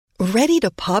Ready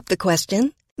to pop the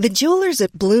question? The jewelers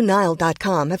at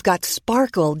BlueNile.com have got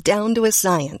sparkle down to a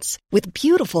science with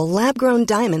beautiful lab-grown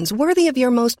diamonds worthy of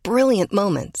your most brilliant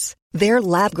moments. Their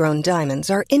lab-grown diamonds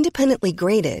are independently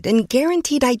graded and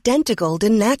guaranteed identical to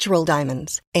natural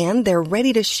diamonds, and they're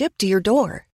ready to ship to your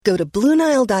door. Go to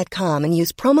BlueNile.com and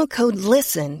use promo code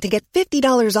LISTEN to get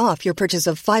 $50 off your purchase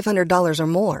of $500 or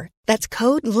more. That's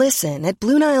code LISTEN at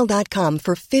BlueNile.com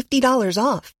for $50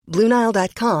 off.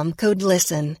 BlueNile.com, code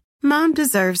LISTEN. Mom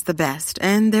deserves the best,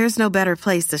 and there's no better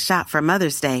place to shop for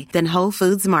Mother's Day than Whole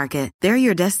Foods Market. They're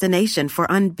your destination for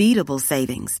unbeatable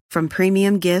savings, from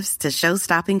premium gifts to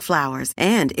show-stopping flowers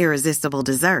and irresistible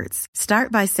desserts.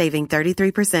 Start by saving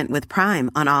 33% with Prime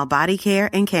on all body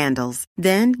care and candles.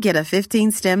 Then get a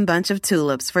 15-stem bunch of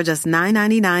tulips for just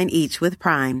 $9.99 each with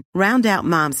Prime. Round out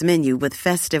Mom's menu with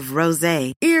festive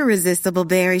rosé, irresistible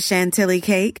berry chantilly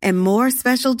cake, and more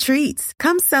special treats.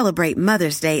 Come celebrate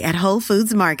Mother's Day at Whole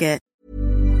Foods Market.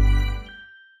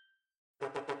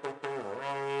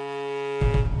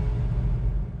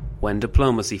 When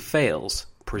Diplomacy Fails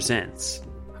presents.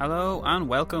 Hello and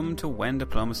welcome to When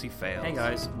Diplomacy Fails. Hey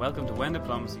guys, welcome to When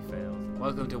Diplomacy Fails.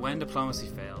 Welcome to When Diplomacy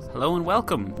Fails. Hello and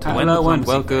welcome to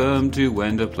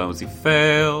When Diplomacy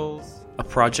Fails. A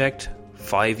project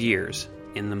 5 years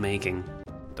in the making.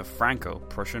 The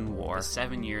Franco-Prussian War. The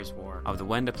 7 Years' War. Of the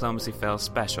When Diplomacy Fails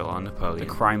special on Napoleon.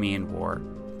 The Crimean War.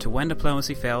 To When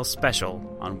Diplomacy Fails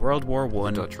special on World War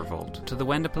I, the Dutch Revolt. To the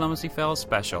When Diplomacy Fails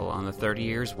special on the 30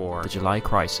 Years' War, the July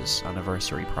Crisis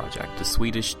Anniversary Project, the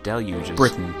Swedish Deluges,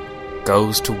 Britain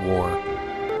Goes to War,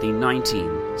 the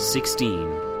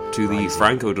 1916 to the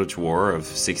Franco-Dutch War of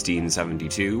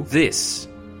 1672. This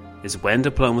is When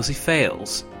Diplomacy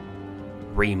Fails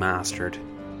Remastered.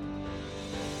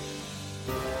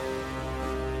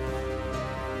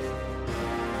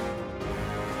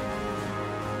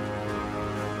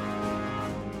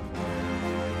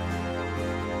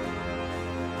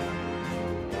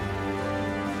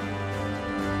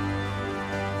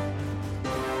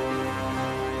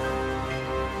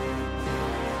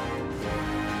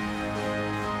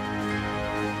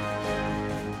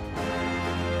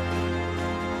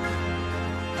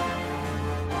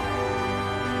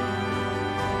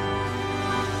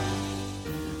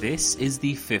 This is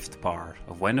the fifth part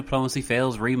of When Diplomacy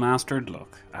Fails Remastered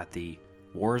look at the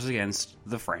Wars Against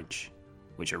the French,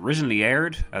 which originally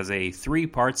aired as a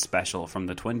 3-part special from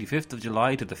the 25th of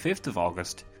July to the 5th of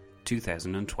August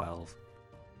 2012.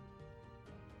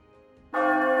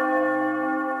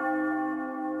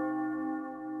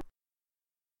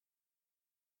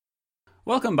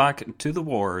 Welcome back to the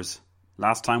wars.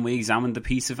 Last time we examined the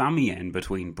Peace of Amiens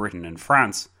between Britain and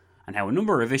France, and how a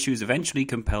number of issues eventually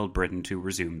compelled Britain to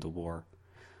resume the war.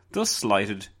 Thus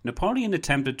slighted, Napoleon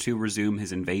attempted to resume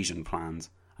his invasion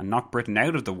plans and knock Britain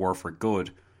out of the war for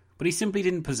good, but he simply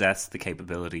didn't possess the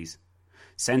capabilities.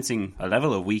 Sensing a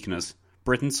level of weakness,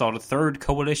 Britain sought a third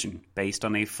coalition based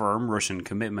on a firm Russian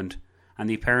commitment and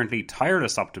the apparently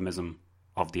tireless optimism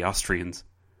of the Austrians.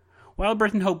 While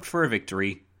Britain hoped for a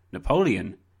victory,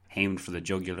 Napoleon aimed for the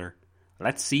jugular.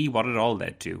 Let's see what it all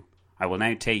led to. I will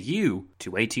now take you to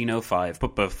 1805,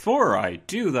 but before I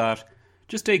do that,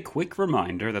 just a quick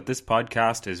reminder that this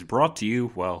podcast is brought to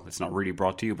you, well, it's not really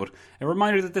brought to you, but a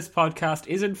reminder that this podcast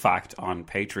is in fact on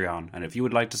Patreon, and if you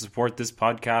would like to support this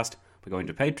podcast by going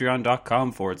to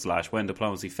patreon.com/When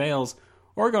Diplomacy Fails,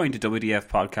 or going to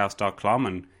wdfpodcast.com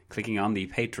and clicking on the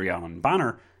Patreon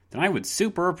banner, then I would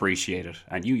super appreciate it,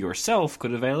 and you yourself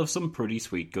could avail of some pretty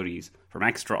sweet goodies, from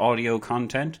extra audio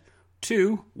content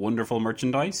to wonderful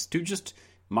merchandise, to just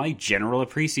my general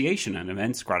appreciation and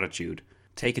immense gratitude.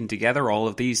 Taken together, all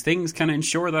of these things can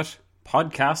ensure that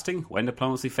podcasting, When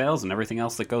Diplomacy Fails, and everything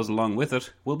else that goes along with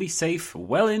it will be safe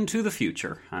well into the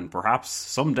future, and perhaps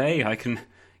someday I can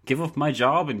give up my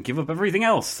job and give up everything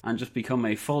else and just become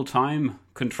a full-time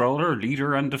controller,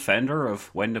 leader and defender of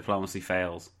When Diplomacy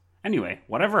Fails. Anyway,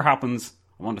 whatever happens,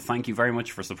 I want to thank you very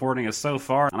much for supporting us so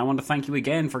far, and I want to thank you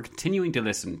again for continuing to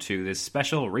listen to this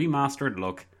special remastered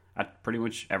look at pretty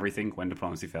much everything When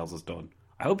Diplomacy Fails has done.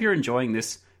 I hope you're enjoying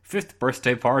this 5th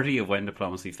birthday party of When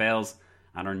Diplomacy Fails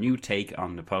and our new take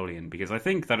on Napoleon, because I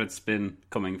think that it's been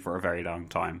coming for a very long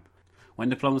time. When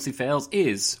Diplomacy Fails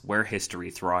is where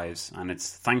history thrives, and it's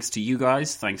thanks to you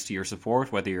guys, thanks to your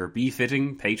support, whether you're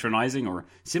befitting, patronising, or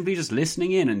simply just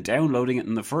listening in and downloading it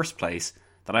in the first place,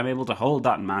 that I'm able to hold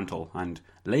that mantle and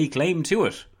lay claim to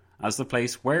it as the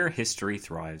place where history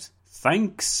thrives.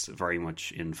 Thanks very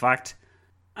much, in fact.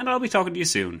 And I'll be talking to you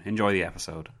soon. Enjoy the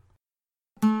episode.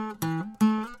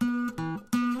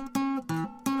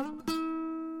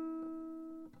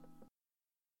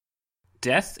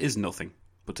 Death is nothing,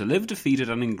 but to live defeated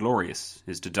and inglorious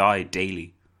is to die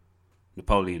daily.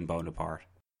 Napoleon Bonaparte.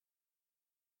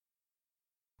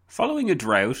 Following a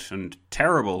drought and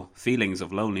terrible feelings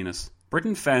of loneliness,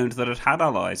 Britain found that it had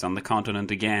allies on the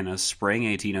continent again as spring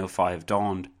 1805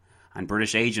 dawned, and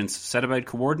British agents set about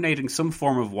coordinating some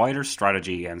form of wider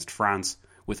strategy against France,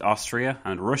 with Austria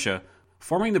and Russia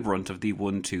forming the brunt of the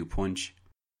 1-2 punch.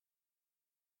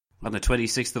 On the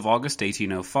 26th of August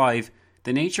 1805,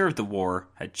 the nature of the war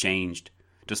had changed.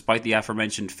 Despite the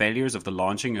aforementioned failures of the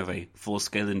launching of a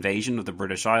full-scale invasion of the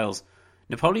British Isles,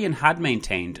 Napoleon had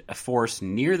maintained a force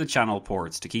near the Channel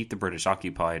ports to keep the British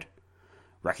occupied.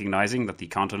 Recognising that the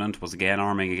continent was again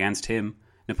arming against him,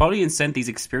 Napoleon sent these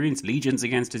experienced legions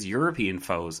against his European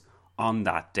foes on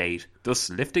that date, thus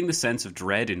lifting the sense of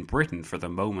dread in Britain for the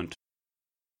moment.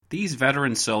 These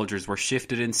veteran soldiers were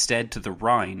shifted instead to the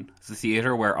Rhine, the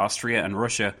theatre where Austria and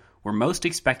Russia were most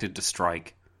expected to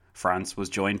strike. France was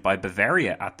joined by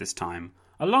Bavaria at this time,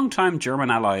 a long-time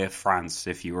German ally of France,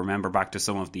 if you remember back to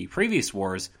some of the previous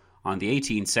wars on the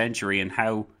 18th century and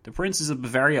how the princes of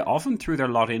Bavaria often threw their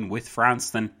lot in with France,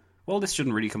 then, well, this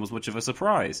shouldn't really come as much of a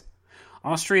surprise.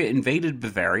 Austria invaded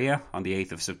Bavaria on the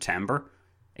 8th of September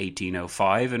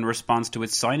 1805 in response to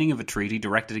its signing of a treaty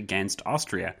directed against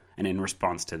Austria, and in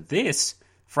response to this,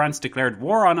 France declared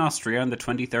war on Austria on the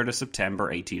 23rd of September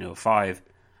 1805,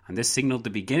 and this signalled the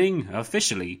beginning,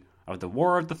 officially, of the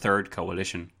War of the Third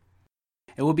Coalition.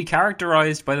 It will be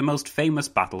characterised by the most famous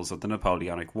battles of the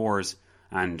Napoleonic Wars,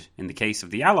 and, in the case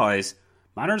of the Allies,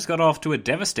 matters got off to a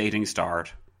devastating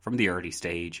start from the early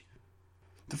stage.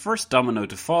 The first domino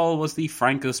to fall was the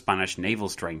Franco-Spanish naval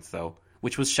strength, though,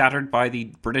 which was shattered by the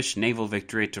British naval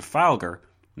victory at Trafalgar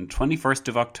on the 21st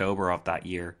of October of that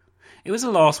year. It was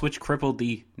a loss which crippled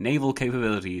the naval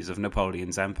capabilities of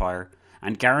Napoleon's empire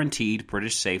and guaranteed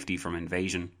British safety from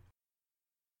invasion.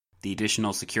 The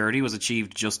additional security was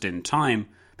achieved just in time,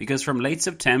 because from late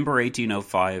September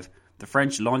 1805, the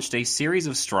French launched a series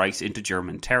of strikes into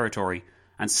German territory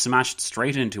and smashed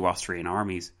straight into Austrian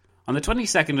armies. On the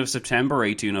 22nd of September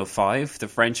 1805, the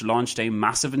French launched a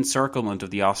massive encirclement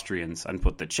of the Austrians and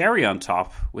put the cherry on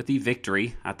top with the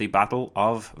victory at the Battle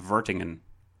of Wertingen.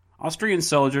 Austrian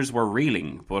soldiers were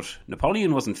reeling, but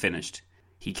Napoleon wasn't finished.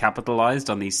 He capitalised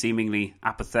on the seemingly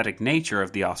apathetic nature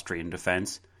of the Austrian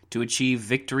defence to achieve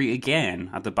victory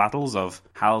again at the battles of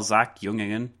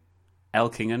Halsach-Jungingen,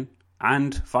 Elkingen,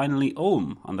 and finally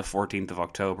Ulm on the 14th of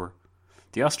October.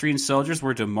 The Austrian soldiers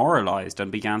were demoralised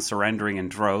and began surrendering in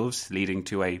droves, leading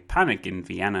to a panic in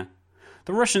Vienna.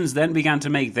 The Russians then began to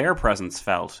make their presence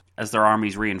felt, as their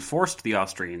armies reinforced the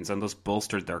Austrians and thus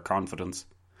bolstered their confidence.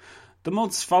 The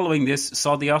months following this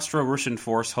saw the Austro-Russian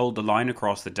force hold the line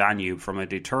across the Danube from a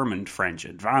determined French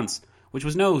advance, which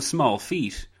was no small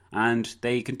feat, and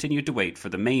they continued to wait for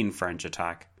the main French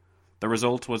attack. The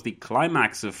result was the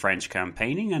climax of French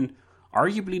campaigning and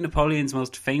arguably Napoleon's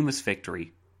most famous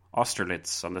victory,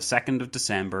 Austerlitz, on the 2nd of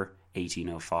December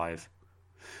 1805.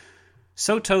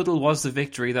 So total was the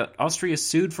victory that Austria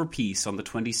sued for peace on the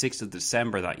 26th of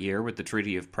December that year with the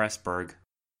Treaty of Pressburg.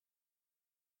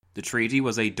 The treaty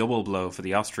was a double blow for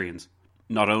the Austrians.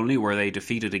 Not only were they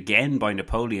defeated again by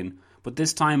Napoleon, but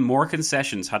this time more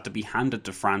concessions had to be handed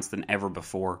to France than ever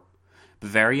before.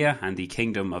 Bavaria and the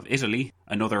Kingdom of Italy,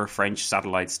 another French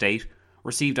satellite state,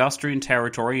 received Austrian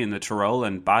territory in the Tyrol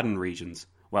and Baden regions,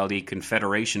 while the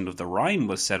Confederation of the Rhine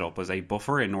was set up as a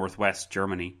buffer in northwest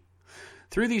Germany.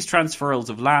 Through these transfers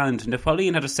of land,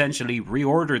 Napoleon had essentially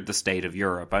reordered the state of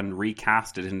Europe and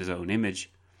recast it in his own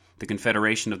image. The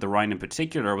Confederation of the Rhine in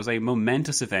particular was a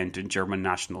momentous event in German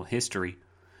national history.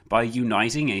 By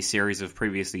uniting a series of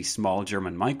previously small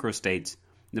German microstates,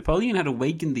 Napoleon had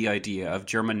awakened the idea of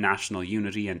German national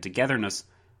unity and togetherness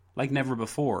like never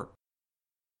before.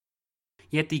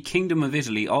 Yet the Kingdom of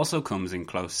Italy also comes in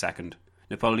close second.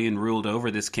 Napoleon ruled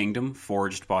over this kingdom,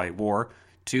 forged by war,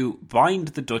 to bind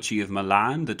the Duchy of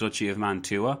Milan, the Duchy of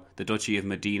Mantua, the Duchy of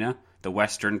Modena, the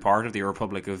western part of the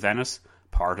Republic of Venice,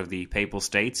 part of the Papal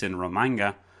States in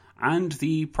Romagna, and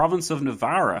the province of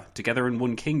Navarra together in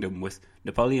one kingdom with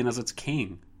Napoleon as its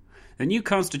king. The new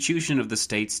constitution of the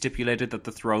state stipulated that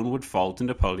the throne would fall to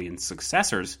Napoleon's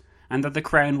successors, and that the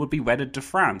crown would be wedded to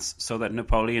France, so that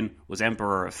Napoleon was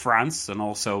Emperor of France and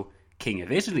also King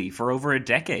of Italy for over a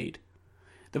decade.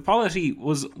 The polity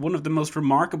was one of the most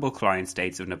remarkable client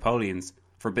states of Napoleon's,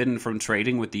 forbidden from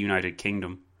trading with the United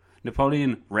Kingdom.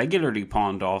 Napoleon regularly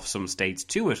pawned off some states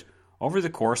to it over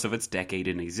the course of its decade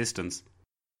in existence.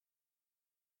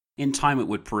 In time it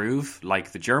would prove,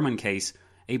 like the German case,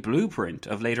 a blueprint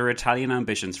of later Italian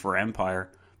ambitions for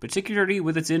empire, particularly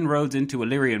with its inroads into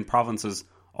Illyrian provinces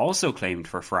also claimed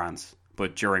for France.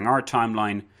 But during our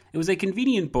timeline, It was a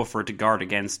convenient buffer to guard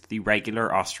against the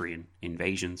regular Austrian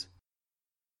invasions.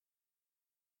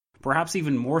 Perhaps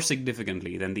even more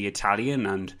significantly than the Italian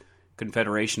and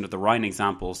Confederation of the Rhine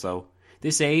examples, though,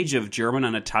 this age of German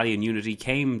and Italian unity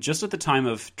came just at the time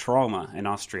of trauma in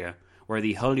Austria, where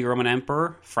the Holy Roman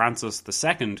Emperor, Francis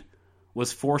II,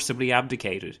 was forcibly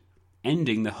abdicated,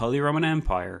 ending the Holy Roman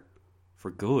Empire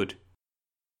for good.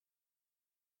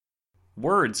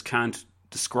 Words can't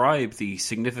describe the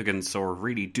significance or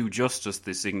really do justice to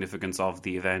the significance of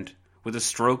the event. With a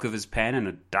stroke of his pen and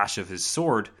a dash of his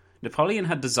sword, Napoleon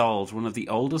had dissolved one of the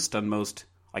oldest and most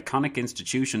iconic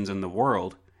institutions in the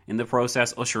world, in the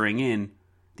process ushering in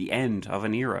the end of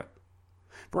an era.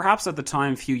 Perhaps at the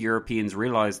time few Europeans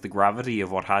realised the gravity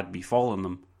of what had befallen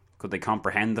them. Could they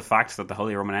comprehend the fact that the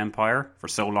Holy Roman Empire, for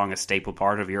so long a staple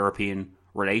part of European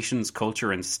relations,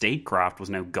 culture and statecraft, was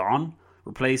now gone,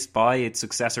 replaced by its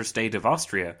successor state of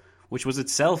Austria, which was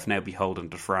itself now beholden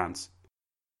to France?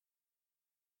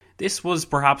 This was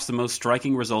perhaps the most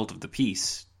striking result of the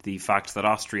peace, the fact that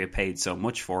Austria paid so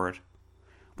much for it.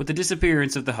 With the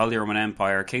disappearance of the Holy Roman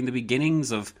Empire came the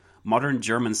beginnings of modern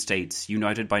German states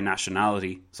united by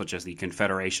nationality, such as the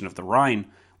Confederation of the Rhine,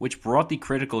 which brought the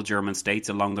critical German states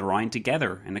along the Rhine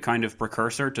together in a kind of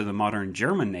precursor to the modern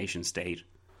German nation-state.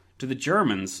 To the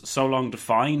Germans, so long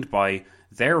defined by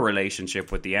their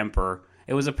relationship with the Emperor,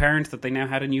 it was apparent that they now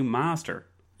had a new master,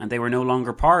 and they were no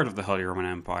longer part of the Holy Roman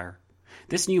Empire.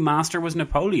 This new master was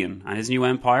Napoleon, and his new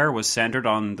empire was centred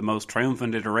on the most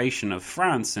triumphant iteration of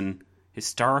France in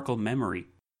historical memory.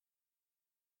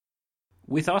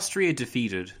 With Austria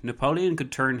defeated, Napoleon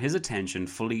could turn his attention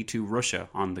fully to Russia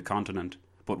on the continent.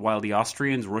 But while the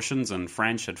Austrians, Russians and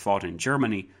French had fought in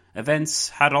Germany, events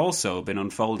had also been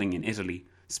unfolding in Italy,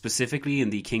 specifically in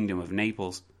the Kingdom of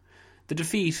Naples. The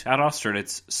defeat at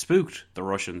Austerlitz spooked the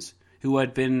Russians, who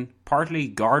had been partly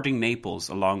guarding Naples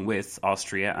along with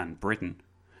Austria and Britain.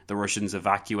 The Russians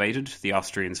evacuated, the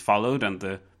Austrians followed, and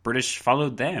the British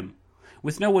followed them.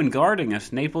 With no one guarding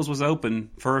it, Naples was open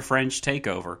for a French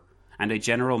takeover, and a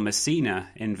General Massena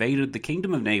invaded the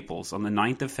Kingdom of Naples on the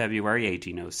 9th of February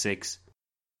 1806.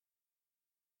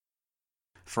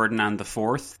 Ferdinand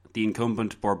IV, the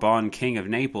incumbent Bourbon King of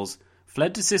Naples,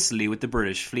 fled to Sicily with the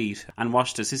British fleet and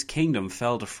watched as his kingdom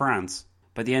fell to France.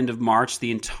 By the end of March,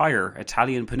 the entire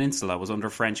Italian peninsula was under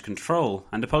French control,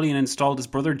 and Napoleon installed his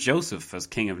brother Joseph as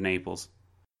King of Naples.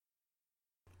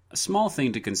 A small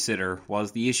thing to consider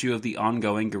was the issue of the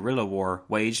ongoing guerrilla war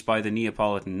waged by the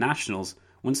Neapolitan nationals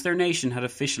once their nation had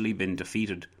officially been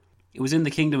defeated. It was in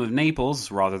the Kingdom of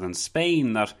Naples, rather than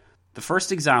Spain, that the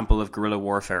first example of guerrilla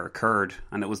warfare occurred,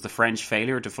 and it was the French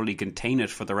failure to fully contain it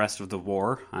for the rest of the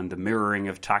war, and the mirroring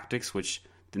of tactics which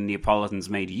the Neapolitans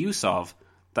made use of,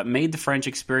 that made the French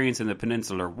experience in the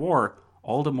Peninsular War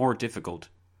all the more difficult.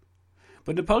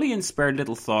 But Napoleon spared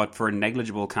little thought for a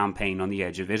negligible campaign on the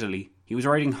edge of Italy. He was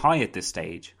riding high at this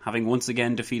stage, having once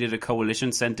again defeated a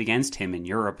coalition sent against him in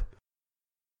Europe.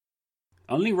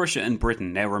 Only Russia and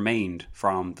Britain now remained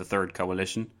from the Third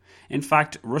Coalition. In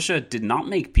fact, Russia did not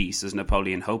make peace as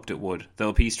Napoleon hoped it would, though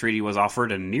a peace treaty was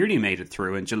offered and nearly made it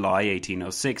through in July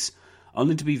 1806,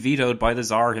 only to be vetoed by the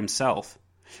Tsar himself.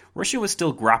 Russia was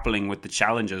still grappling with the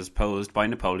challenges posed by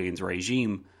Napoleon's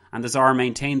regime, and the Tsar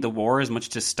maintained the war as much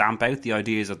to stamp out the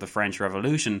ideas of the French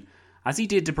Revolution as he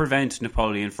did to prevent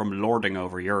Napoleon from lording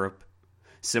over Europe.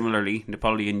 Similarly,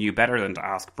 Napoleon knew better than to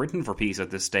ask Britain for peace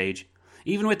at this stage,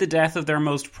 even with the death of their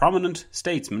most prominent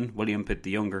statesman, William Pitt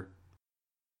the Younger.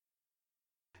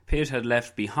 Pitt had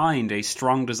left behind a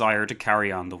strong desire to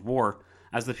carry on the war,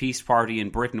 as the peace party in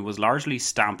Britain was largely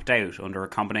stamped out under a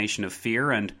combination of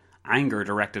fear and anger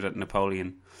directed at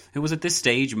Napoleon, who was at this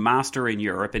stage master in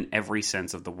Europe in every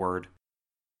sense of the word.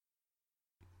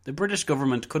 The British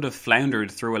government could have floundered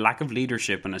through a lack of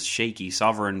leadership and a shaky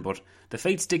sovereign, but the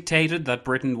fates dictated that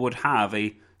Britain would have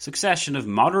a succession of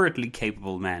moderately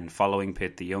capable men following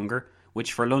Pitt the Younger,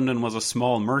 which for London was a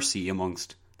small mercy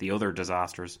amongst the other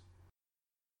disasters.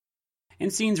 In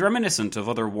scenes reminiscent of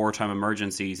other wartime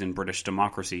emergencies in British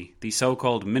democracy, the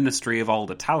so-called Ministry of All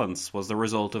the Talents was the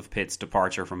result of Pitt's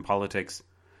departure from politics.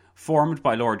 Formed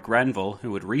by Lord Grenville,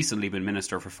 who had recently been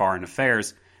Minister for Foreign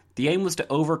Affairs, the aim was to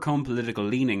overcome political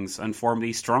leanings and form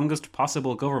the strongest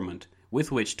possible government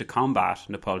with which to combat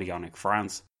Napoleonic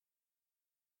France.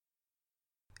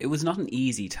 It was not an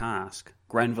easy task.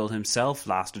 Grenville himself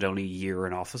lasted only a year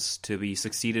in office, to be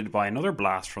succeeded by another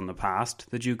blast from the past,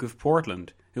 the Duke of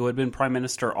Portland, who had been Prime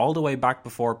Minister all the way back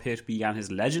before Pitt began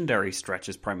his legendary stretch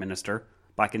as Prime Minister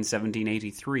back in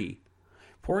 1783.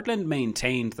 Portland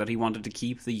maintained that he wanted to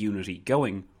keep the unity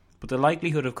going, but the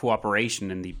likelihood of cooperation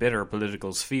in the bitter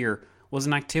political sphere was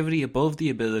an activity above the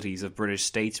abilities of British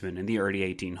statesmen in the early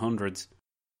 1800s.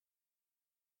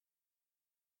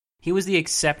 He was the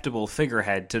acceptable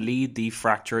figurehead to lead the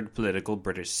fractured political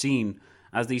British scene,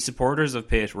 as the supporters of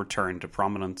Pitt returned to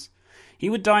prominence. He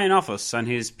would die in office, and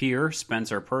his peer,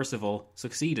 Spencer Perceval,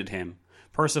 succeeded him.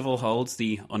 Perceval holds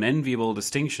the unenviable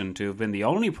distinction to have been the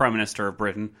only Prime Minister of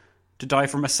Britain to die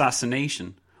from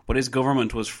assassination, but his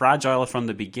government was fragile from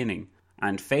the beginning,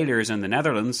 and failures in the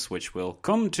Netherlands, which we'll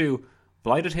come to,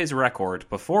 blighted his record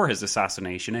before his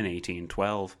assassination in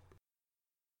 1812.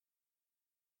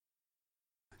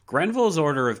 Grenville's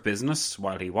order of business,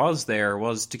 while he was there,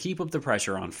 was to keep up the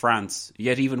pressure on France.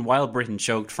 Yet even while Britain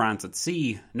choked France at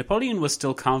sea, Napoleon was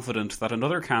still confident that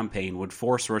another campaign would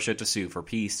force Russia to sue for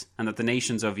peace, and that the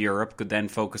nations of Europe could then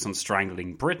focus on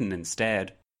strangling Britain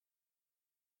instead.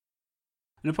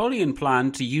 Napoleon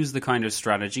planned to use the kind of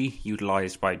strategy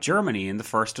utilised by Germany in the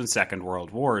First and Second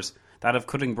World Wars, that of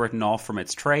cutting Britain off from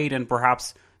its trade and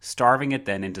perhaps starving it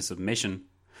then into submission.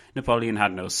 Napoleon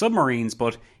had no submarines,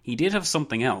 but he did have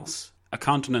something else, a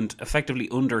continent effectively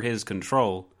under his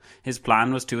control. His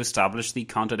plan was to establish the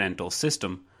Continental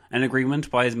System, an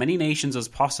agreement by as many nations as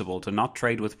possible to not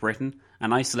trade with Britain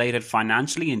and isolate it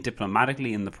financially and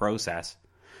diplomatically in the process.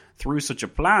 Through such a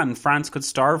plan, France could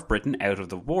starve Britain out of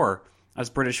the war, as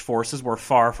British forces were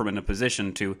far from in a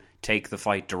position to take the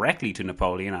fight directly to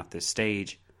Napoleon at this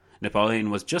stage. Napoleon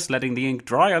was just letting the ink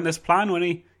dry on this plan when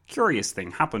a curious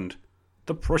thing happened.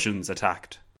 The Prussians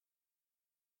attacked.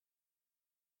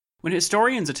 When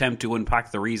historians attempt to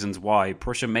unpack the reasons why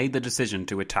Prussia made the decision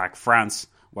to attack France,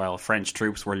 while French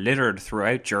troops were littered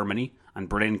throughout Germany, and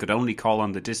Berlin could only call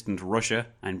on the distant Russia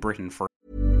and Britain for...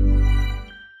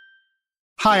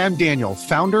 Hi, I'm Daniel,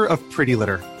 founder of Pretty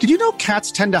Litter. Did you know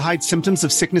cats tend to hide symptoms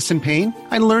of sickness and pain?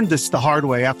 I learned this the hard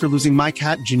way after losing my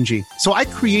cat, Gingy. So I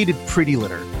created Pretty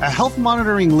Litter, a health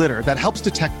monitoring litter that helps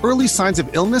detect early signs of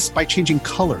illness by changing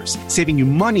colors, saving you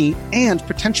money and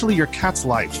potentially your cat's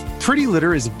life. Pretty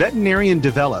Litter is veterinarian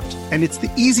developed, and it's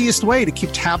the easiest way to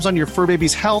keep tabs on your fur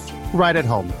baby's health right at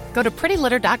home. Go to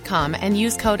prettylitter.com and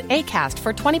use code ACAST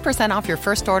for 20% off your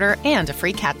first order and a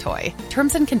free cat toy.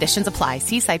 Terms and conditions apply.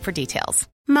 See site for details.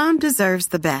 Mom deserves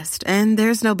the best, and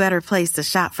there's no better place to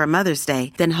shop for Mother's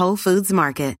Day than Whole Foods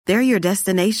Market. They're your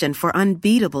destination for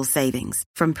unbeatable savings,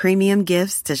 from premium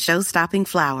gifts to show-stopping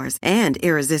flowers and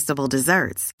irresistible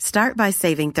desserts. Start by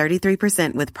saving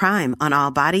 33% with Prime on all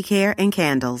body care and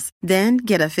candles. Then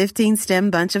get a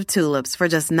 15-stem bunch of tulips for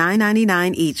just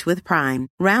 $9.99 each with Prime.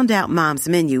 Round out Mom's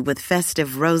menu with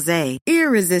festive rosé,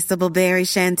 irresistible berry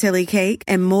chantilly cake,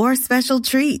 and more special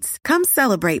treats. Come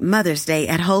celebrate Mother's Day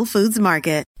at Whole Foods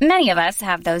Market. Many of us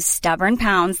have those stubborn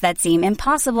pounds that seem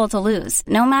impossible to lose,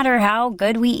 no matter how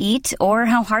good we eat or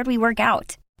how hard we work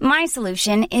out. My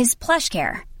solution is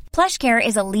PlushCare. PlushCare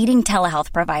is a leading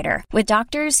telehealth provider with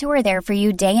doctors who are there for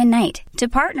you day and night to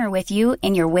partner with you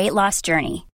in your weight loss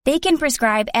journey. They can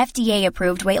prescribe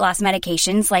FDA-approved weight loss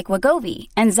medications like Wegovy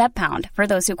and Zepbound for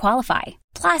those who qualify.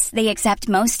 Plus, they accept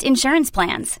most insurance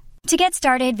plans. To get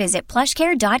started, visit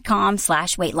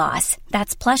plushcare.com/weightloss.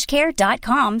 That's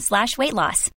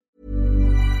plushcare.com/weightloss.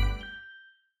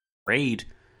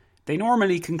 They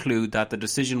normally conclude that the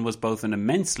decision was both an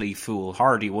immensely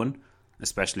foolhardy one,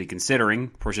 especially considering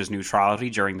Prussia's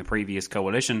neutrality during the previous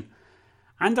coalition,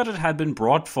 and that it had been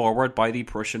brought forward by the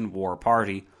Prussian War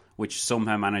Party, which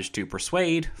somehow managed to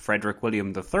persuade Frederick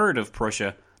William III of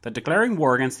Prussia that declaring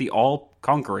war against the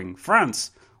all-conquering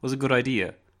France was a good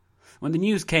idea. When the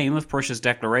news came of Prussia's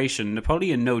declaration,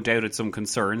 Napoleon no doubt had some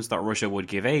concerns that Russia would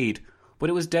give aid, but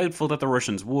it was doubtful that the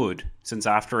Russians would, since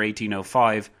after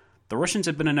 1805, the Russians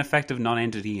had been an effective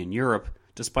non-entity in Europe,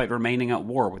 despite remaining at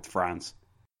war with France.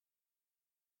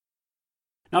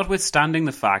 Notwithstanding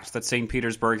the fact that St.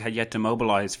 Petersburg had yet to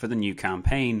mobilise for the new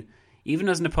campaign, even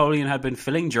as Napoleon had been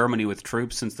filling Germany with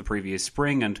troops since the previous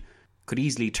spring and could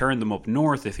easily turn them up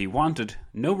north if he wanted,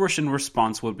 no Russian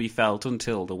response would be felt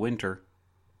until the winter.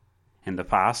 In the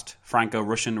past,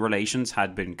 Franco-Russian relations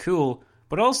had been cool,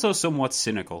 but also somewhat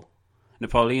cynical.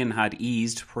 Napoleon had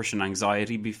eased Prussian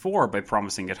anxiety before by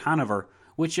promising it Hanover,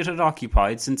 which it had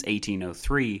occupied since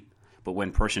 1803. But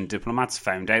when Prussian diplomats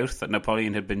found out that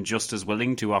Napoleon had been just as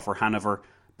willing to offer Hanover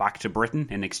back to Britain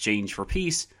in exchange for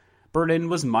peace, Berlin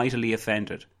was mightily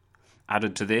offended.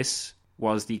 Added to this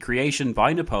was the creation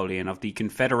by Napoleon of the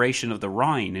Confederation of the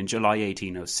Rhine in July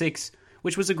 1806,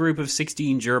 which was a group of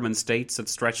 16 German states that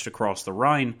stretched across the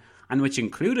Rhine, and which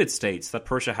included states that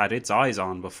Prussia had its eyes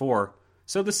on before.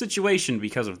 So the situation,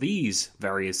 because of these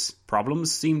various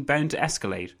problems, seemed bound to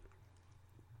escalate.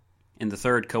 In the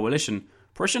Third Coalition,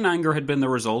 Prussian anger had been the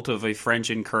result of a French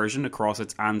incursion across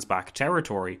its Ansbach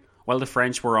territory, while the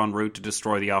French were en route to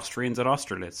destroy the Austrians at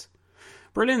Austerlitz.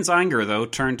 Berlin's anger, though,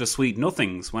 turned to sweet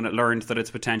nothings when it learned that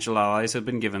its potential allies had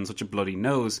been given such a bloody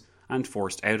nose and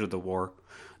forced out of the war,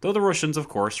 though the Russians, of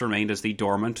course, remained as the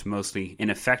dormant, mostly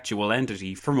ineffectual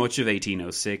entity for much of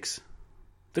 1806.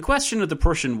 The question of the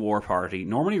Prussian War Party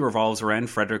normally revolves around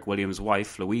Frederick William's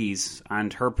wife, Louise,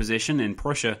 and her position in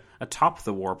Prussia atop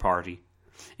the war party.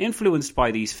 Influenced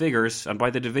by these figures, and by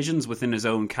the divisions within his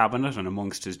own cabinet and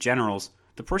amongst his generals,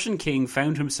 the Prussian king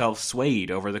found himself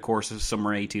swayed over the course of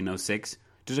summer 1806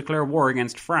 to declare war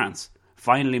against France,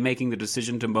 finally making the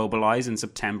decision to mobilise in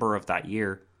September of that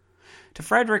year. To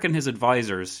Frederick and his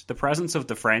advisers, the presence of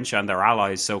the French and their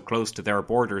allies so close to their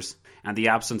borders, and the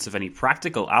absence of any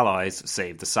practical allies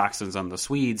save the Saxons and the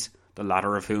Swedes, the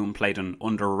latter of whom played an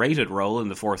underrated role in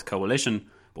the Fourth Coalition,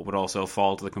 but would also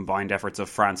fall to the combined efforts of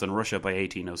France and Russia by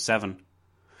 1807.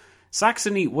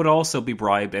 Saxony would also be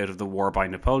bribed out of the war by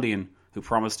Napoleon, who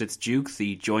promised its duke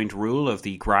the joint rule of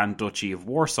the Grand Duchy of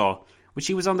Warsaw, which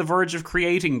he was on the verge of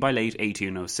creating by late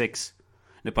 1806.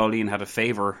 Napoleon had a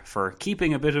favour for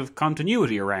keeping a bit of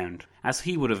continuity around, as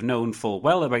he would have known full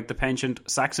well about the penchant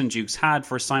Saxon dukes had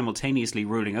for simultaneously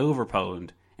ruling over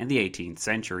Poland in the 18th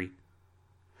century.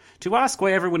 To ask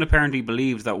why everyone apparently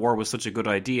believed that war was such a good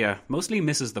idea mostly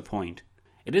misses the point.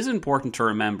 It is important to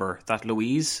remember that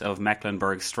Louise of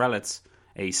Mecklenburg-Strelitz,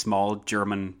 a small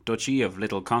German duchy of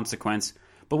little consequence,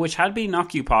 but which had been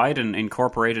occupied and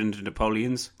incorporated into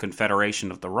Napoleon's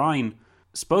Confederation of the Rhine,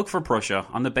 spoke for Prussia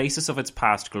on the basis of its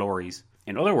past glories.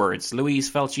 In other words, Louise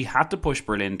felt she had to push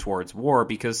Berlin towards war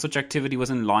because such activity was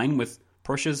in line with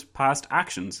Prussia's past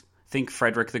actions. Think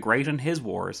Frederick the Great and his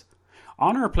wars.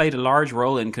 Honour played a large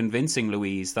role in convincing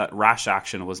Louise that rash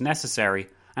action was necessary,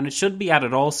 and it should be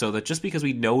added also that just because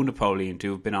we know Napoleon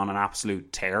to have been on an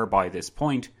absolute tear by this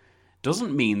point,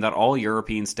 doesn't mean that all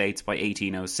European states by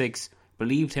 1806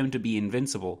 believed him to be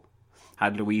invincible.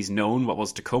 Had Louise known what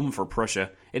was to come for Prussia,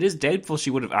 it is doubtful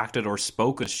she would have acted or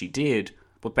spoke as she did,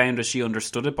 but bound as she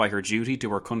understood it by her duty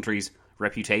to her country's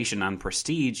reputation and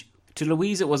prestige, to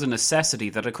Louise it was a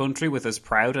necessity that a country with as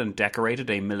proud and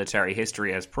decorated a military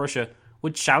history as Prussia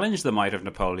would challenge the might of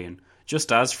Napoleon,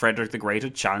 just as Frederick the Great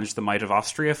had challenged the might of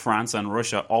Austria, France and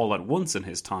Russia all at once in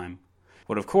his time.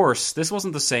 But of course, this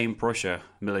wasn't the same Prussia,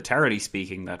 militarily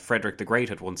speaking, that Frederick the Great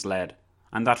had once led,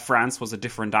 and that France was a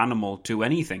different animal to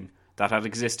anything that had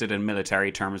existed in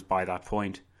military terms by that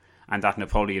point, and that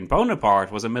Napoleon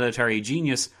Bonaparte was a military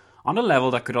genius on a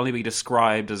level that could only be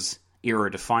described as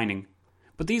era-defining.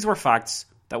 But these were facts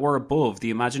that were above the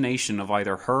imagination of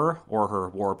either her or her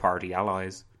war party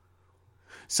allies.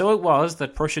 So it was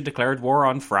that Prussia declared war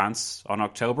on France on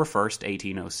October 1st,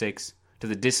 1806, to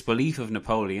the disbelief of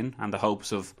Napoleon and the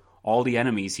hopes of all the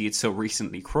enemies he had so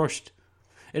recently crushed.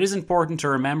 It is important to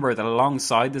remember that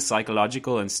alongside the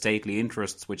psychological and stately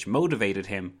interests which motivated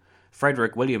him,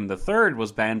 Frederick William III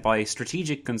was bound by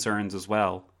strategic concerns as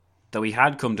well. Though he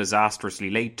had come disastrously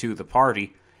late to the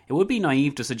party, it would be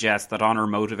naive to suggest that honour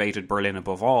motivated Berlin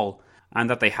above all, and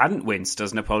that they hadn't winced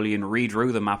as Napoleon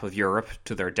redrew the map of Europe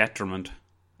to their detriment.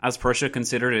 As Prussia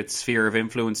considered its sphere of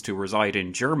influence to reside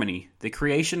in Germany, the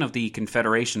creation of the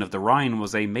Confederation of the Rhine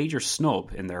was a major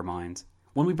snub in their minds.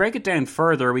 When we break it down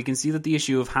further, we can see that the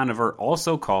issue of Hanover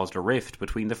also caused a rift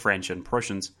between the French and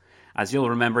Prussians. As you'll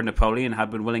remember, Napoleon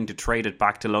had been willing to trade it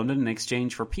back to London in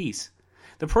exchange for peace.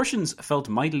 The Prussians felt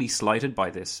mightily slighted by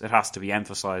this, it has to be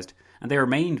emphasised, and they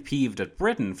remained peeved at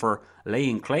Britain for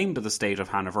laying claim to the state of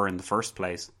Hanover in the first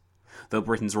place. Though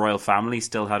Britain's royal family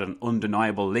still had an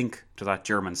undeniable link to that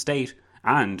German state,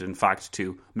 and in fact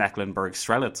to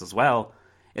Mecklenburg-Strelitz as well,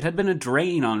 it had been a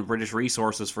drain on British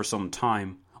resources for some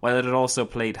time, while it had also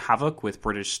played havoc with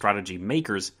British strategy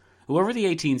makers, who over the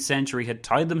 18th century had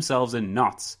tied themselves in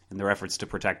knots in their efforts to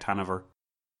protect Hanover.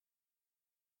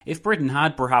 If Britain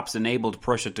had perhaps enabled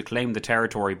Prussia to claim the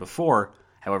territory before,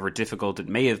 however difficult it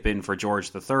may have been for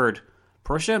George III,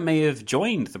 Prussia may have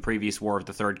joined the previous war of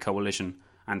the Third Coalition,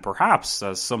 and perhaps,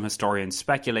 as some historians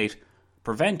speculate,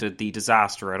 prevented the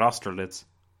disaster at Austerlitz.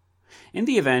 In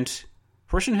the event,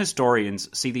 Prussian historians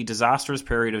see the disastrous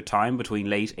period of time between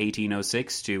late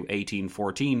 1806 to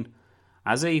 1814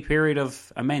 as a period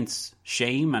of immense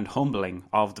shame and humbling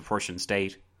of the Prussian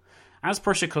state. As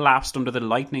Prussia collapsed under the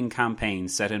lightning campaign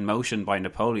set in motion by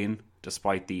Napoleon,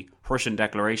 despite the Prussian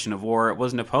declaration of war, it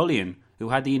was Napoleon who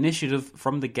had the initiative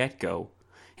from the get-go.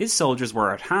 His soldiers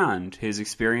were at hand, his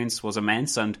experience was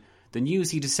immense, and the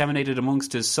news he disseminated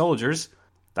amongst his soldiers,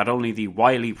 that only the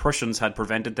wily Prussians had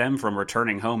prevented them from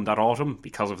returning home that autumn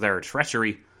because of their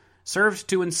treachery, served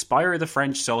to inspire the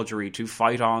French soldiery to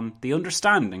fight on the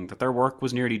understanding that their work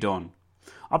was nearly done.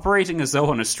 Operating as though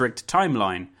on a strict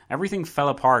timeline, everything fell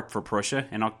apart for Prussia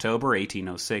in October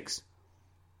 1806.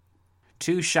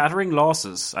 Two shattering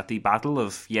losses at the Battle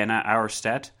of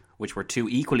Jena-Auerstedt, which were two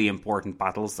equally important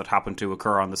battles that happened to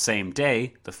occur on the same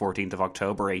day, the 14th of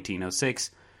October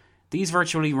 1806, these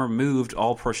virtually removed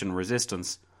all Prussian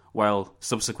resistance, while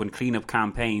subsequent clean-up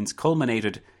campaigns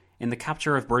culminated in the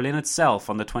capture of Berlin itself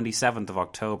on the 27th of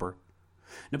October.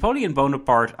 Napoleon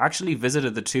Bonaparte actually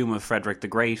visited the tomb of Frederick the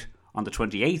Great on the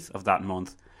 28th of that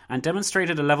month and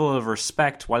demonstrated a level of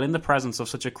respect while in the presence of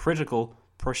such a critical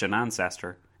Prussian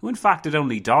ancestor, who in fact had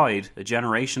only died a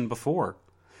generation before.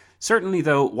 Certainly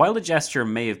though, while the gesture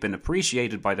may have been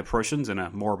appreciated by the Prussians in a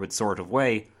morbid sort of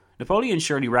way, Napoleon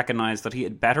surely recognised that he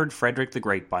had bettered Frederick the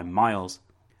Great by miles,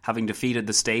 having defeated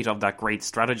the state of that great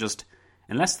strategist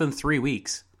in less than 3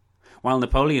 weeks. While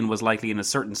Napoleon was likely in a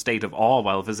certain state of awe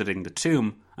while visiting the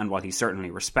tomb, and while he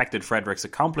certainly respected Frederick's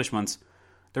accomplishments,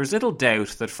 there is little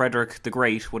doubt that Frederick the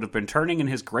Great would have been turning in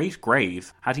his great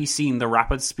grave had he seen the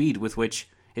rapid speed with which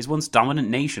his once dominant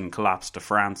nation collapsed to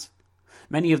France.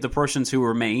 Many of the Prussians who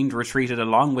remained retreated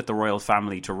along with the royal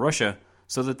family to Russia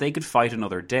so that they could fight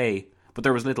another day, but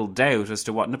there was little doubt as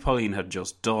to what Napoleon had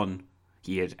just done.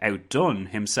 He had outdone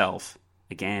himself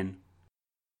again.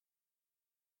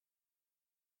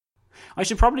 I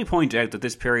should probably point out that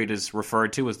this period is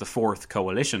referred to as the Fourth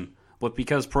Coalition, but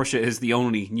because Prussia is the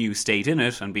only new state in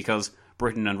it, and because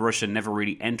Britain and Russia never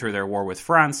really enter their war with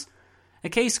France, a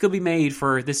case could be made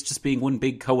for this just being one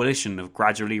big coalition of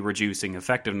gradually reducing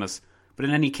effectiveness, but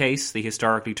in any case, the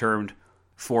historically termed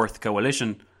Fourth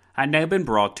Coalition had now been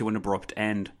brought to an abrupt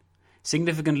end.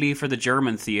 Significantly for the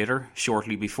German theatre,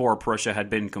 shortly before Prussia had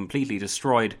been completely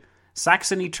destroyed,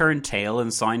 Saxony turned tail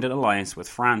and signed an alliance with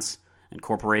France,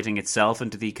 incorporating itself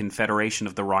into the Confederation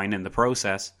of the Rhine in the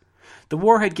process. The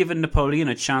war had given Napoleon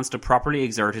a chance to properly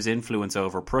exert his influence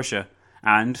over Prussia,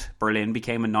 and Berlin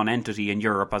became a non-entity in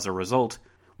Europe as a result,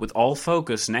 with all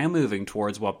focus now moving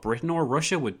towards what Britain or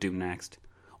Russia would do next.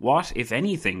 What, if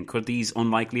anything, could these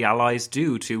unlikely allies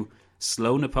do to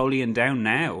slow Napoleon down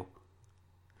now?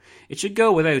 It should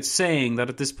go without saying that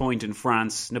at this point in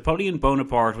France, Napoleon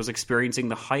Bonaparte was experiencing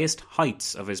the highest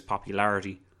heights of his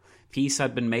popularity. Peace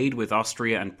had been made with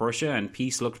Austria and Prussia, and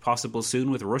peace looked possible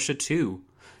soon with Russia too.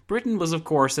 Britain was of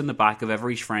course in the back of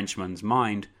every Frenchman's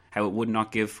mind, how it would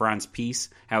not give France peace,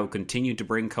 how it continued to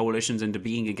bring coalitions into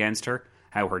being against her,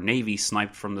 how her navy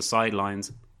sniped from the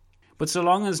sidelines. But so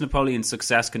long as Napoleon's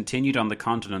success continued on the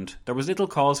continent, there was little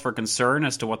cause for concern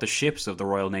as to what the ships of the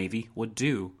Royal Navy would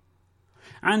do.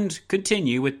 And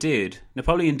continue it did.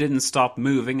 Napoleon didn't stop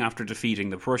moving after defeating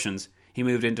the Prussians. He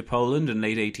moved into Poland in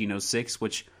late 1806,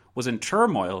 which was in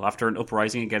turmoil after an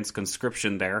uprising against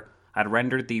conscription there had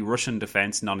rendered the Russian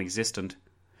defence non-existent.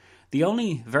 The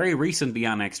only very recently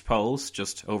annexed Poles,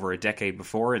 just over a decade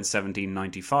before in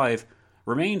 1795,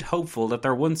 remained hopeful that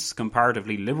their once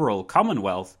comparatively liberal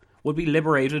Commonwealth would be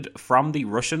liberated from the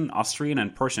Russian, Austrian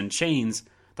and Prussian chains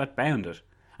that bound it,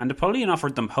 and Napoleon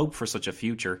offered them hope for such a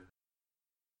future.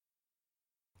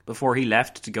 Before he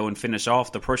left to go and finish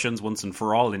off the Prussians once and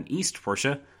for all in East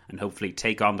Prussia, and hopefully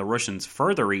take on the Russians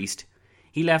further east,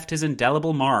 he left his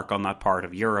indelible mark on that part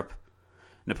of Europe.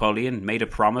 Napoleon made a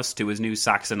promise to his new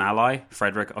Saxon ally,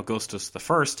 Frederick Augustus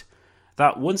I,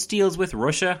 that once deals with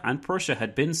Russia and Prussia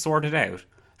had been sorted out,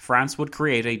 France would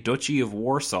create a Duchy of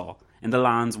Warsaw in the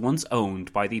lands once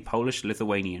owned by the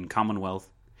Polish-Lithuanian Commonwealth.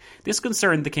 This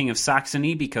concerned the King of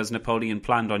Saxony because Napoleon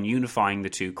planned on unifying the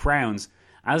two crowns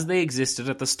as they existed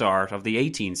at the start of the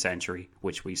 18th century,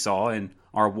 which we saw in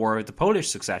our War of the Polish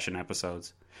Succession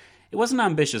episodes. It was an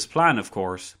ambitious plan, of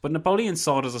course, but Napoleon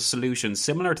saw it as a solution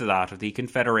similar to that of the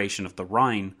Confederation of the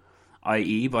Rhine,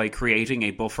 i.e. by creating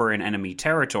a buffer in enemy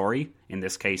territory, in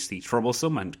this case the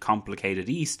troublesome and complicated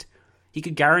East, he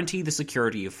could guarantee the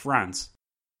security of France.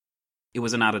 It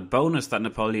was an added bonus that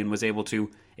Napoleon was able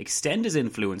to extend his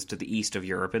influence to the east of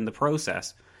Europe in the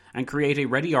process, and create a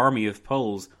ready army of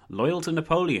Poles loyal to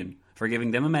Napoleon for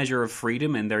giving them a measure of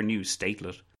freedom in their new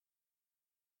statelet.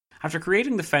 After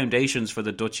creating the foundations for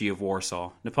the Duchy of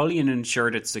Warsaw, Napoleon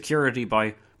ensured its security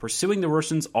by pursuing the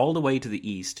Russians all the way to the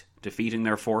east, defeating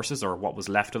their forces or what was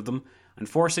left of them, and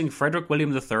forcing Frederick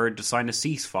William III to sign a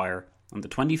ceasefire on the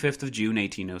 25th of June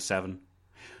 1807.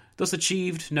 Thus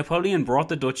achieved, Napoleon brought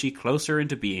the duchy closer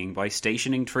into being by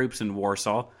stationing troops in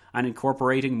Warsaw and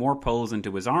incorporating more Poles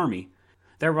into his army,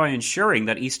 thereby ensuring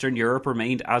that Eastern Europe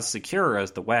remained as secure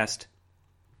as the West.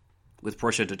 With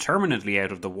Prussia determinedly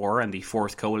out of the war and the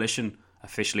Fourth Coalition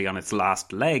officially on its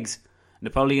last legs,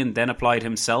 Napoleon then applied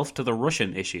himself to the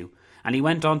Russian issue, and he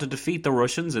went on to defeat the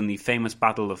Russians in the famous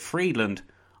Battle of Friedland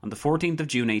on the 14th of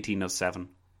June 1807.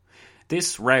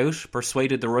 This rout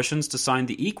persuaded the Russians to sign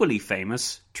the equally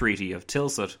famous Treaty of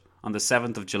Tilsit on the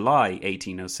 7th of July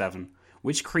 1807,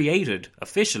 which created,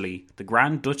 officially, the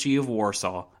Grand Duchy of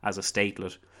Warsaw as a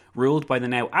statelet, ruled by the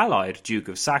now allied Duke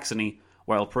of Saxony,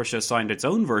 while Prussia signed its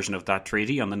own version of that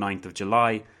treaty on the 9th of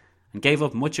July, and gave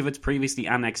up much of its previously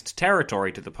annexed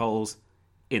territory to the Poles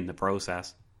in the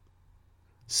process.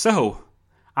 So,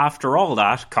 after all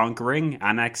that conquering,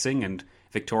 annexing, and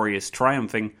victorious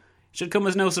triumphing, it should come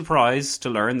as no surprise to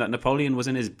learn that Napoleon was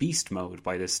in his beast mode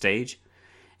by this stage.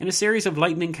 In a series of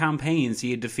lightning campaigns,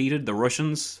 he had defeated the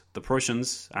Russians, the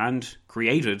Prussians, and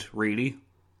created, really,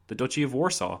 the Duchy of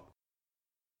Warsaw.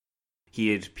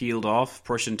 He had peeled off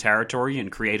Prussian territory and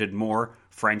created more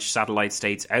French satellite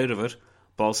states out of it,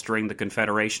 bolstering the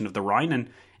Confederation of the Rhine and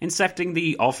incepting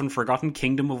the often-forgotten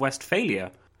Kingdom of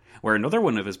Westphalia, where another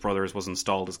one of his brothers was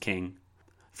installed as king.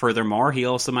 Furthermore, he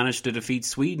also managed to defeat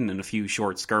Sweden in a few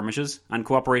short skirmishes and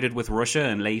cooperated with Russia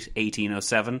in late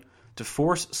 1807 to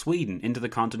force Sweden into the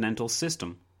continental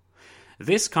system.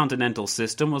 This continental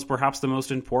system was perhaps the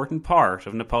most important part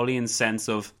of Napoleon's sense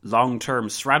of long-term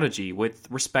strategy with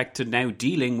respect to now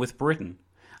dealing with Britain.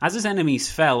 As his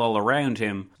enemies fell all around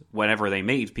him whenever they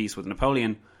made peace with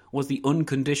Napoleon, was the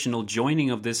unconditional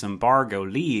joining of this embargo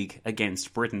league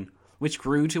against Britain, which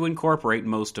grew to incorporate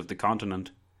most of the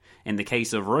continent. In the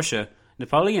case of Russia,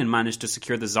 Napoleon managed to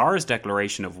secure the Tsar's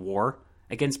declaration of war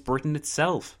against Britain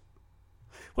itself.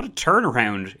 What a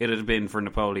turnaround it had been for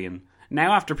Napoleon.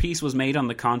 Now, after peace was made on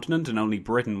the continent and only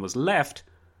Britain was left,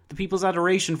 the people's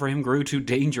adoration for him grew to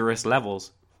dangerous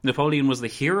levels. Napoleon was the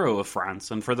hero of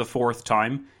France, and for the fourth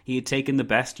time, he had taken the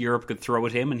best Europe could throw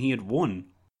at him and he had won.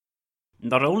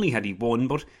 Not only had he won,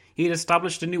 but he had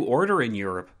established a new order in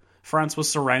Europe. France was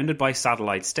surrounded by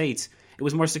satellite states. It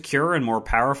was more secure and more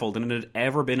powerful than it had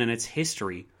ever been in its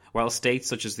history, while states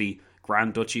such as the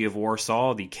Grand Duchy of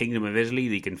Warsaw, the Kingdom of Italy,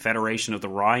 the Confederation of the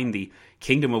Rhine, the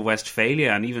Kingdom of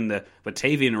Westphalia, and even the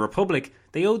Batavian Republic,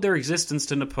 they owed their existence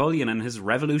to Napoleon and his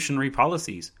revolutionary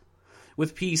policies.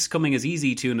 With peace coming as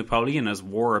easy to Napoleon as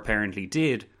war apparently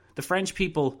did, the French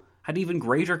people had even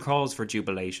greater cause for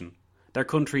jubilation. Their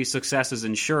country's successes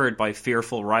ensured by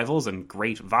fearful rivals and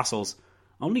great vassals,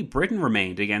 only Britain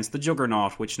remained against the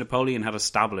juggernaut which Napoleon had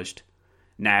established.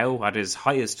 Now, at his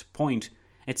highest point,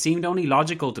 it seemed only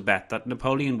logical to bet that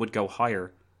Napoleon would go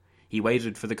higher. He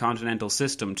waited for the continental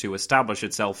system to establish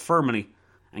itself firmly,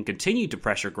 and continued to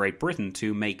pressure Great Britain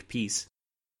to make peace.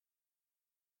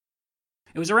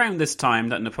 It was around this time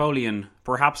that Napoleon,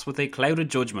 perhaps with a clouded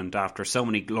judgment after so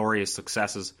many glorious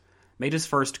successes, made his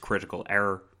first critical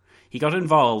error. He got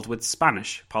involved with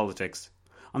Spanish politics.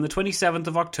 On the 27th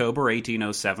of October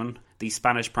 1807, the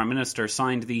Spanish Prime Minister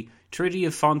signed the Treaty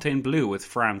of Fontainebleau with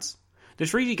France. The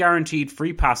treaty guaranteed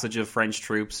free passage of French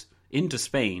troops into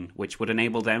Spain, which would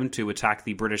enable them to attack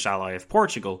the British ally of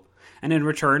Portugal, and in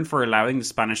return for allowing the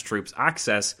Spanish troops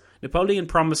access, Napoleon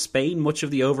promised Spain much of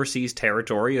the overseas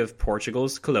territory of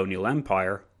Portugal's colonial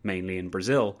empire, mainly in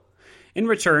Brazil. In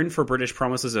return for British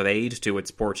promises of aid to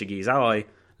its Portuguese ally,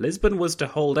 Lisbon was to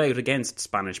hold out against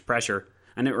Spanish pressure,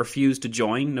 and it refused to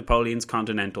join Napoleon's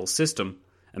continental system,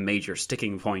 a major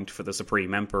sticking point for the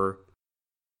Supreme Emperor.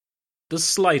 Thus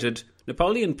slighted,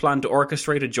 Napoleon planned to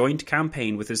orchestrate a joint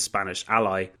campaign with his Spanish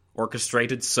ally,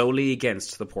 orchestrated solely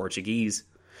against the Portuguese.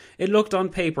 It looked on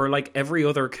paper like every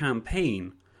other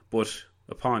campaign, but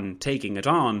upon taking it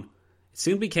on, it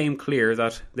soon became clear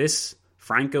that this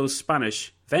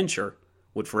Franco-Spanish venture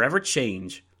would forever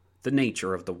change the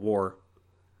nature of the war.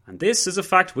 And this is a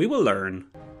fact we will learn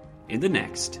in the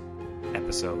next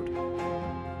episode.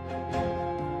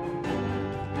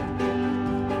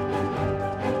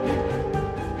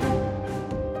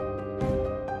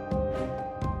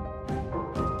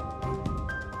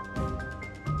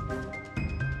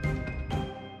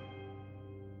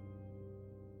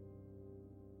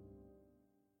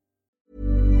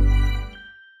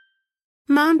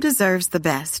 Mom deserves the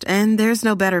best, and there's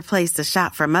no better place to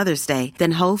shop for Mother's Day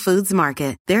than Whole Foods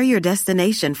Market. They're your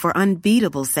destination for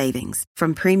unbeatable savings,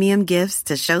 from premium gifts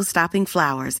to show-stopping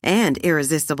flowers and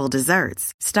irresistible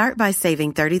desserts. Start by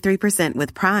saving 33%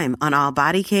 with Prime on all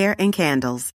body care and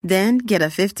candles. Then get a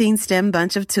 15-stem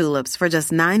bunch of tulips for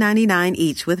just $9.99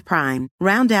 each with Prime.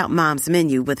 Round out Mom's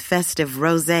menu with festive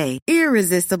rosé,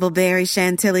 irresistible berry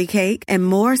chantilly cake, and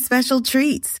more special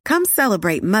treats. Come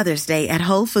celebrate Mother's Day at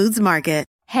Whole Foods Market.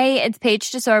 Hey, it's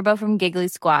Paige DeSorbo from Giggly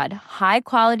Squad. High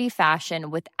quality fashion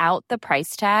without the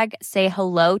price tag. Say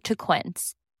hello to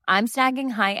Quince. I'm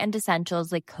snagging high-end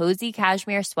essentials like cozy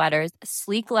cashmere sweaters,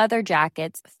 sleek leather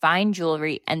jackets, fine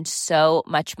jewelry, and so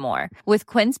much more. With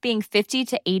Quince being 50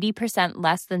 to 80%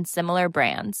 less than similar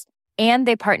brands. And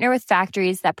they partner with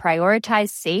factories that prioritize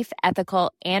safe,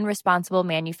 ethical, and responsible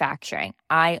manufacturing.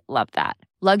 I love that.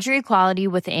 Luxury quality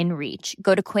within reach.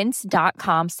 Go to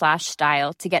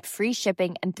quince.com/style to get free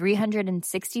shipping and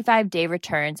 365-day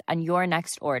returns on your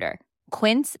next order.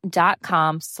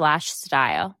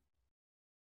 Quince.com/style.